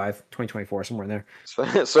 2025, 2024, somewhere in there.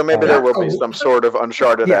 So maybe there will be some sort of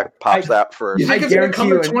Uncharted that pops out first. You think it's going to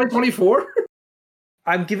come in 2024?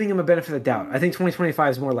 I'm giving him a benefit of the doubt. I think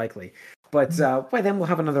 2025 is more likely. But by then we'll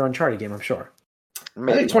have another Uncharted game, I'm sure.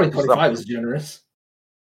 Maybe. I think 2025 is generous.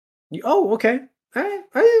 Oh, okay.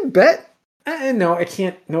 I bet. No, I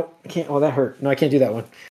can't. No, I can't. Oh, that hurt. No, I can't do that one.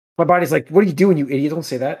 My body's like, what are you doing, you idiot? Don't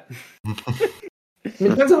say that. It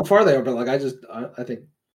depends how far they are, but like I think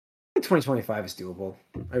 2025 is doable.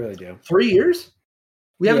 I really do. 3 years?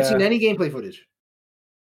 We haven't seen any gameplay footage.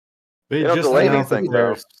 They don't delay anything,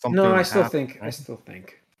 though. No, I still think.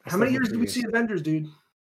 How many years did we see Avengers, dude?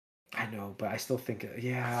 I know, but I still think.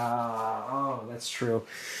 Oh, that's true.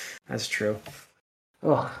 That's true.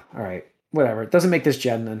 Oh, all right. Whatever. It doesn't make this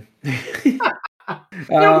gen then.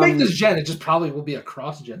 Don't make this gen. It just probably will be a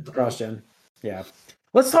cross-gen. Cross-gen. Yeah.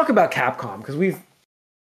 Let's talk about Capcom, because we've,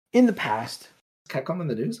 in the past... Capcom in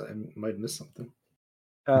the news? I might have missed something.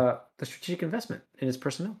 The strategic investment in its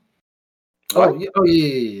personnel. Oh,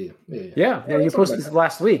 yeah. You posted this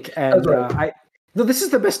last week, and No, this is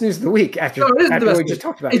the best news of the week after what we just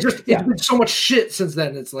talked about it. It's been so much shit since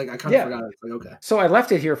then. It's like I kind of forgot. It's like, okay. So I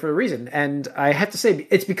left it here for a reason, and I have to say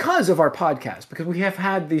it's because of our podcast, because we have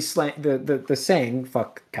had the saying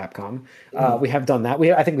 "fuck Capcom." We have done that.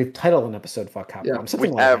 I think we've titled an episode "fuck Capcom." Yeah, something we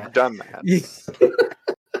like have that. done that.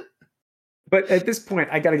 But at this point,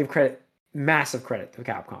 I got to give credit, massive credit to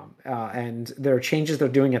Capcom, and their changes they're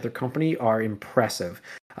doing at their company are impressive.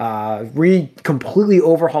 Completely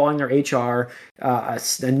overhauling their HR,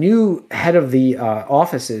 a new head of the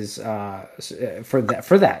offices for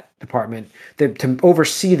that department to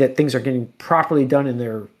oversee that things are getting properly done in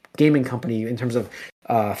their gaming company in terms of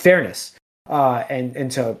fairness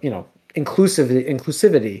and to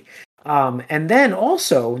inclusivity. And then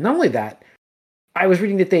also, not only that, I was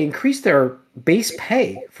reading that they increased their base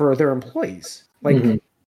pay for their employees,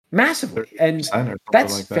 massively, and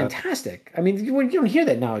that's fantastic. I mean, you don't hear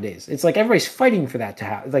that nowadays. It's like everybody's fighting for that to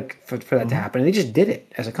happen, for that to happen, and they just did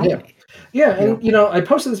it as a company. And I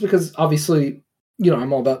posted this because obviously,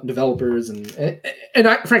 I'm all about developers and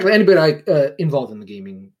frankly, anybody involved in the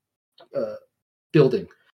gaming building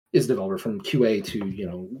is a developer, from QA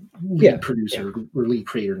to lead producer or lead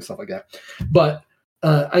creator and stuff like that. But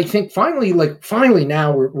I think finally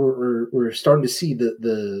now we're starting to see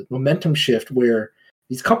the momentum shift where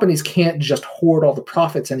these companies can't just hoard all the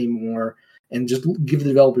profits anymore and just give the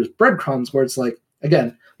developers breadcrumbs, where it's like,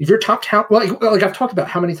 again, if you're top talent, like I've talked about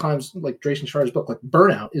how many times, like Drayson Schreider's book, like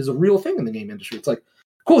burnout is a real thing in the game industry. It's like,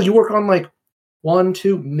 cool, you work on like 1,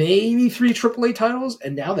 2, maybe 3 AAA titles,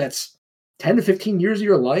 and now that's 10 to 15 years of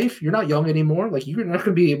your life. You're not young anymore. Like, you're not going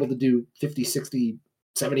to be able to do 50, 60,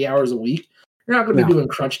 70 hours a week. You're not going to be doing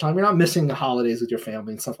crunch time. You're not missing the holidays with your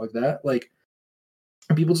family and stuff like that. Like,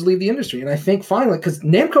 people just leave the industry. And I think finally, because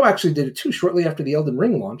Namco actually did it too, shortly after the Elden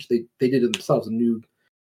Ring launch, they did it themselves, a new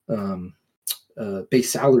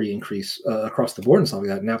base salary increase across the board and stuff like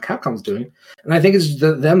that. And now Capcom's doing it. And I think it's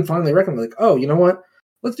them finally recognizing, like, oh, you know what?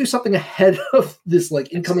 Let's do something ahead of this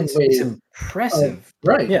like incoming wave. It's impressive.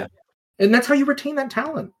 Right. Yeah. And that's how you retain that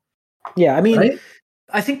talent. Yeah. I mean, right?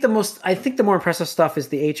 I think the more impressive stuff is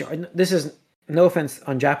the HR. This is, no offense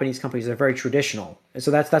on Japanese companies, they're very traditional. And so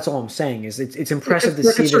that's all I'm saying is it's impressive to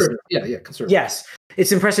see this. Conservative. Yes.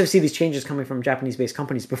 It's impressive to see these changes coming from Japanese-based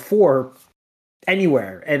companies before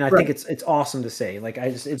anywhere. And I think it's awesome to say. Like,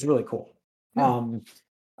 it's really cool. Yeah.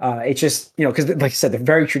 It's just, because like I said, they're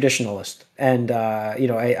very traditionalist, and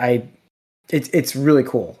it's really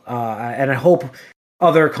cool. And I hope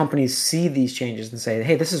other companies see these changes and say,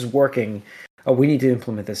 hey, this is working. We need to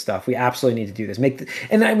implement this stuff. We absolutely need to do this.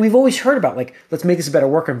 We've always heard about, like, let's make this a better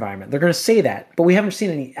work environment. They're going to say that, but we haven't seen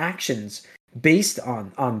any actions based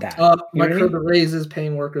on that. Micro the raises,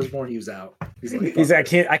 paying workers more. He was out. He's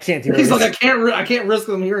like, I can't do He's this. like, I can't risk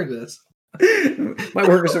them hearing this. My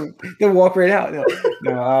workers they'll walk right out.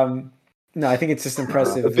 No, I think it's just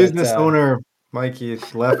impressive. The business owner, Mikey,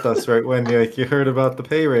 left us right when you heard about the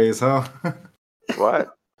pay raise, huh?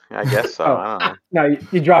 What? I guess so. I don't know. No,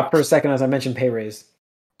 you dropped for a second as I mentioned pay raise.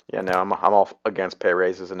 Yeah, no, I'm all against pay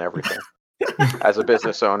raises and everything. As a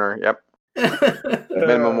business owner, yep.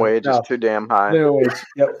 Minimum wage is too damn high. Minimum wage,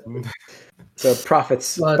 yep. So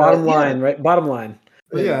profits, bottom line, right? Bottom line.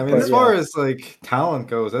 But yeah, I mean, as far as like talent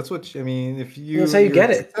goes, that's what if that's how you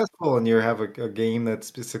get it. Successful and you have a game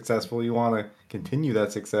that's successful, you want to continue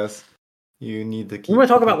that success. You need to keep. We want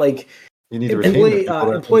to talk about like you need to retain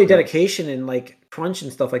employee dedication and like crunch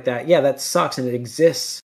and stuff like that. Yeah, that sucks and it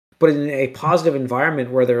exists, but in a positive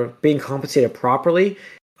environment where they're being compensated properly,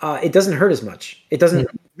 it doesn't hurt as much. It doesn't,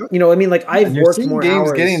 like I've worked more games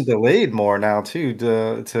hours. Getting delayed more now too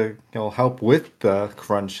to help with the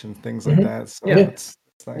crunch and things like that. So yeah. It's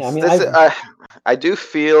nice. Yeah, I do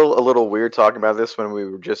feel a little weird talking about this when we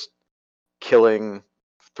were just killing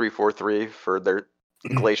 343 for their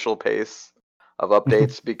glacial pace of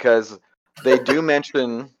updates because they do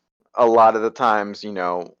mention a lot of the times,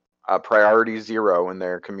 priority 0 in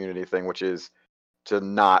their community thing, which is to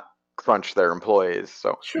not crunch their employees.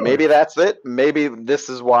 So maybe that's it. Maybe this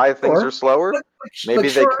is why things are slower. Maybe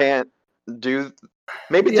they can't do.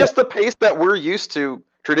 Maybe just the pace that we're used to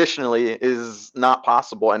traditionally is not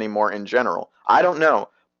possible anymore in general. I don't know,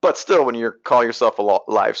 but still, when you call yourself a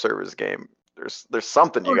live service game, there's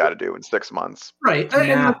something you got to do in 6 months. Right, a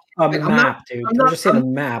map, dude. I'm just saying a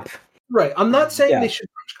map. Right, I'm not saying they should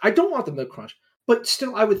crunch. I don't want them to crunch, but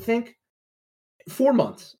still, I would think 4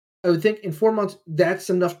 months. I would think in 4 months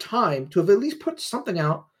that's enough time to have at least put something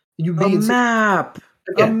out. You a map.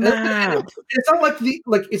 Again, it's not like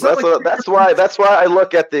that's why I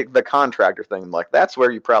look at the contractor thing. Like that's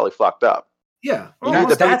where you probably fucked up. Yeah,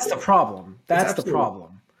 that's the problem. That's the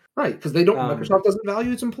problem. Right, because they don't. Microsoft doesn't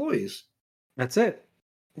value its employees. That's it.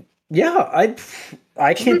 Yeah,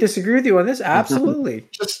 I can't disagree with you on this. Absolutely,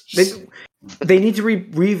 they need to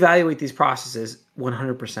reevaluate these processes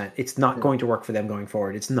 100%. It's not going to work for them going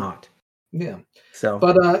forward. It's not. Yeah. So,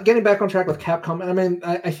 but getting back on track with Capcom, I mean,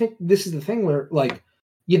 I think this is the thing where, like,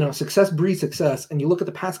 success breeds success, and you look at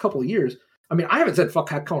the past couple of years. I mean, I haven't said fuck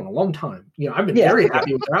Capcom in a long time. I've been very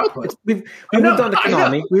happy with their output. We've moved on to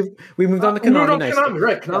Konami. We've moved on to Konami. Konami,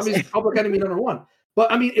 right? Konami is public enemy number one. But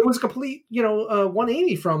I mean, it was a complete,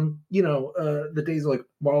 180 from the days of like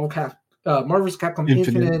Marvel's Capcom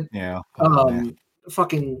Infinite,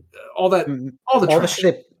 fucking all the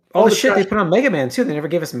shit they put on Mega Man too. They never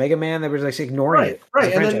gave us Mega Man. They were like ignoring it.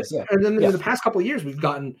 Right, and then in the past couple of years, we've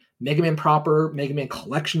gotten Mega Man proper, Mega Man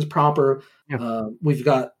Collections proper. Yeah. We've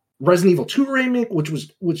got Resident Evil 2 remake, which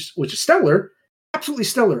is stellar, absolutely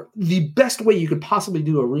stellar. The best way you could possibly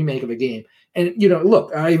do a remake of a game. And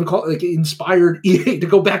look, I even call it inspired EA to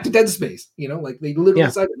go back to Dead Space. Like they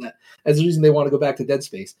literally cited that as the reason they want to go back to Dead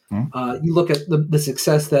Space. Mm-hmm. You look at the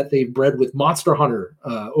success that they've bred with Monster Hunter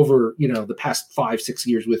over the past 5-6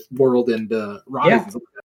 years with World and Rise. Yeah.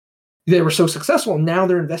 They were so successful, and now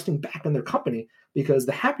they're investing back in their company because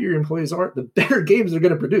the happier your employees are, the better games they're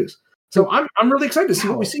going to produce. So I'm really excited to see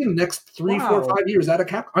what we see in the next 3, 4, 5 years out of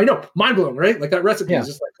Capcom. I know, mind blowing, right? Like that recipe is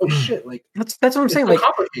just like, oh shit, like that's what I'm saying. So like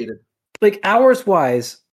complicated. Like hours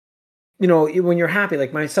wise, when you're happy,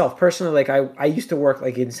 like myself personally, like I used to work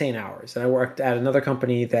like insane hours, and I worked at another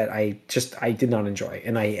company that I did not enjoy,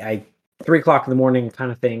 and I 3:00 in the morning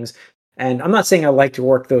kind of things. And I'm not saying I like to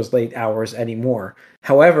work those late hours anymore.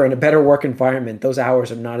 However, in a better work environment, those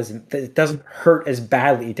hours are not it doesn't hurt as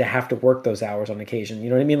badly to have to work those hours on occasion. You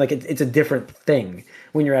know what I mean? Like it's a different thing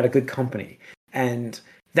when you're at a good company, and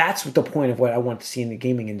that's the point of what I want to see in the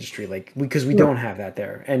gaming industry, like because we don't have that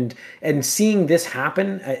there, and seeing this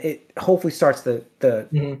happen, it hopefully starts the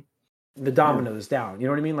dominoes down. You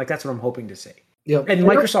know what I mean? Like that's what I'm hoping to see. Yeah, and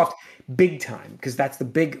Microsoft big time because that's a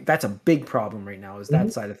big problem right now is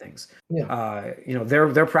that side of things. Yeah,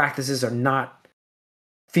 their practices are not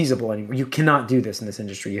feasible anymore. You cannot do this in this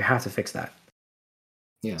industry. You have to fix that.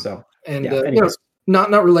 Yeah. So and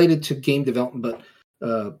not related to game development,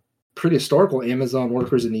 but pretty historical. Amazon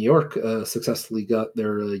workers in New York successfully got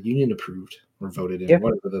their union approved or voted in,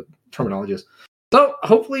 whatever the terminology is. So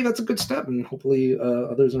hopefully that's a good step, and hopefully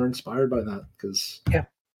others are inspired by that because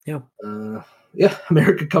Yeah.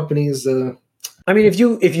 American companies. I mean, if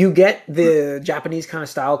you get the Japanese kind of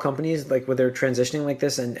style companies, like where they're transitioning like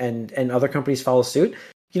this, and other companies follow suit,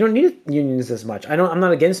 you don't need unions as much. I'm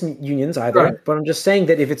not against unions either, Right. but I'm just saying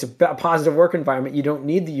that if it's a positive work environment, you don't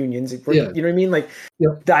need the unions. You know what I mean? Like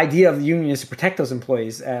the idea of the union is to protect those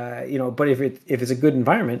employees. But if it's a good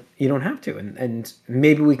environment, you don't have to. And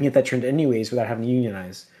maybe we can get that trend anyways without having to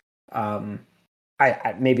unionize.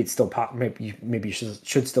 Maybe it's still maybe you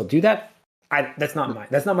should still do that. That's not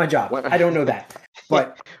my job. I don't know that.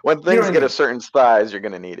 But when things get a certain size, you're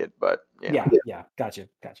going to need it. But yeah. Gotcha.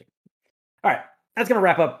 All right, that's going to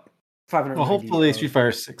wrap up 500. Well, hopefully Street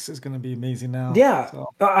Fighter 6 is going to be amazing now. Yeah. So.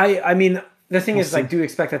 I mean, the thing is, I do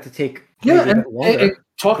expect that to take a bit longer. And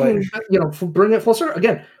talking, bring it full circle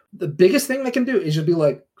again. The biggest thing they can do is just be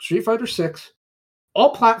like Street Fighter 6, all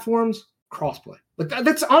platforms, crossplay. Like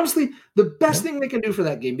that's honestly the best thing they can do for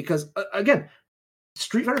that game because again.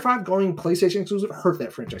 Street Fighter 5 going PlayStation exclusive hurt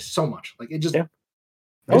that franchise so much. Like it just, it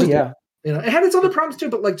had its other problems too.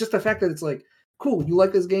 But like just the fact that it's like, cool, you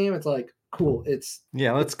like this game? It's like, cool. It's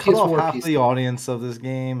let's cut off half the audience of this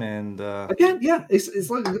game and again, it's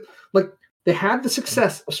like they had the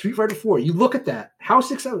success of Street Fighter 4. You look at that, how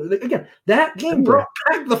successful again that game brought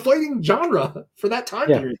back the fighting genre for that time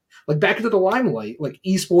period, like back into the limelight, like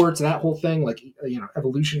esports, that whole thing, like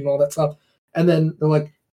evolution and all that stuff. And then they're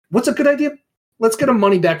like, what's a good idea? Let's get our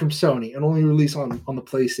money back from Sony and only release on the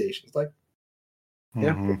PlayStation. It's like,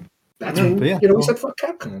 that's when we said fuck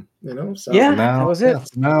Capcom. So now, that was it.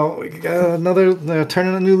 So now we got another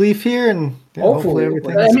turning a new leaf here, and hopefully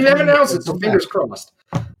everything. I mean, they haven't announced it, so fingers crossed.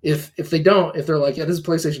 If they don't, if they're like, this is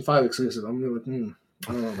PlayStation 5 exclusive, I'm gonna like,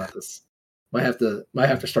 I don't know about this. Might have to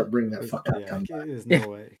start bringing that fuck Capcom back. There's no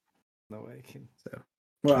way. So,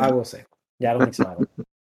 well, I will say, I don't think so either.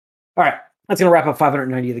 All right. That's going to wrap up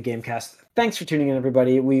 590 of the Gamecast. Thanks for tuning in,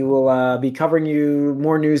 everybody. We will be covering you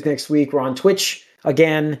more news next week. We're on Twitch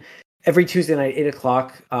again every Tuesday night, 8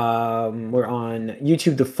 o'clock. We're on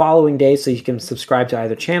YouTube the following day, so you can subscribe to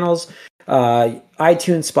either channels.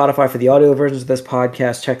 iTunes, Spotify for the audio versions of this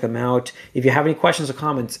podcast. Check them out. If you have any questions or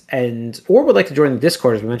comments or would like to join the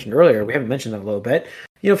Discord, as we mentioned earlier, we haven't mentioned that a little bit,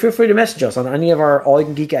 feel free to message us on any of our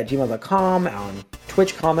allyoucangeek@gmail.com, on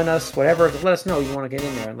Twitch, comment us, whatever. Let us know you want to get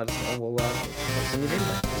in there and let us know. We'll send you an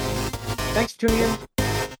invite. Thanks for tuning in.